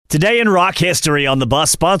Today in rock history on the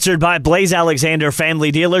bus, sponsored by Blaze Alexander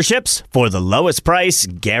Family Dealerships, for the lowest price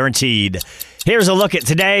guaranteed. Here's a look at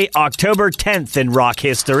today, October 10th in rock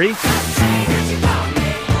history.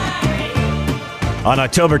 On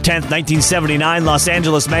October 10th, 1979, Los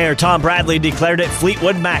Angeles Mayor Tom Bradley declared it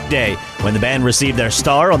Fleetwood Mac Day when the band received their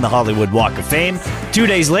star on the Hollywood Walk of Fame. 2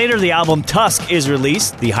 days later, the album Tusk is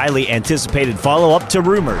released, the highly anticipated follow-up to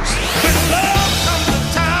Rumors.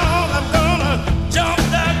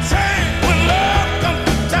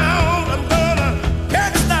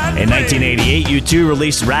 In 1988, U2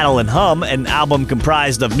 released Rattle and Hum, an album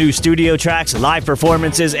comprised of new studio tracks, live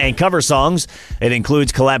performances, and cover songs. It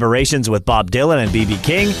includes collaborations with Bob Dylan and B.B.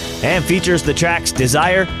 King, and features the tracks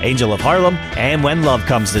Desire, Angel of Harlem, and When Love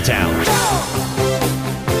Comes to Town.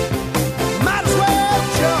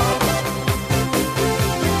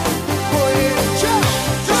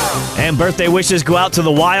 And birthday wishes go out to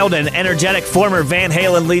the wild and energetic former Van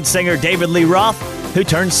Halen lead singer David Lee Roth, who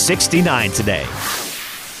turns 69 today.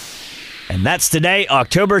 And that's today,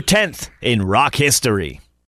 October 10th, in rock history.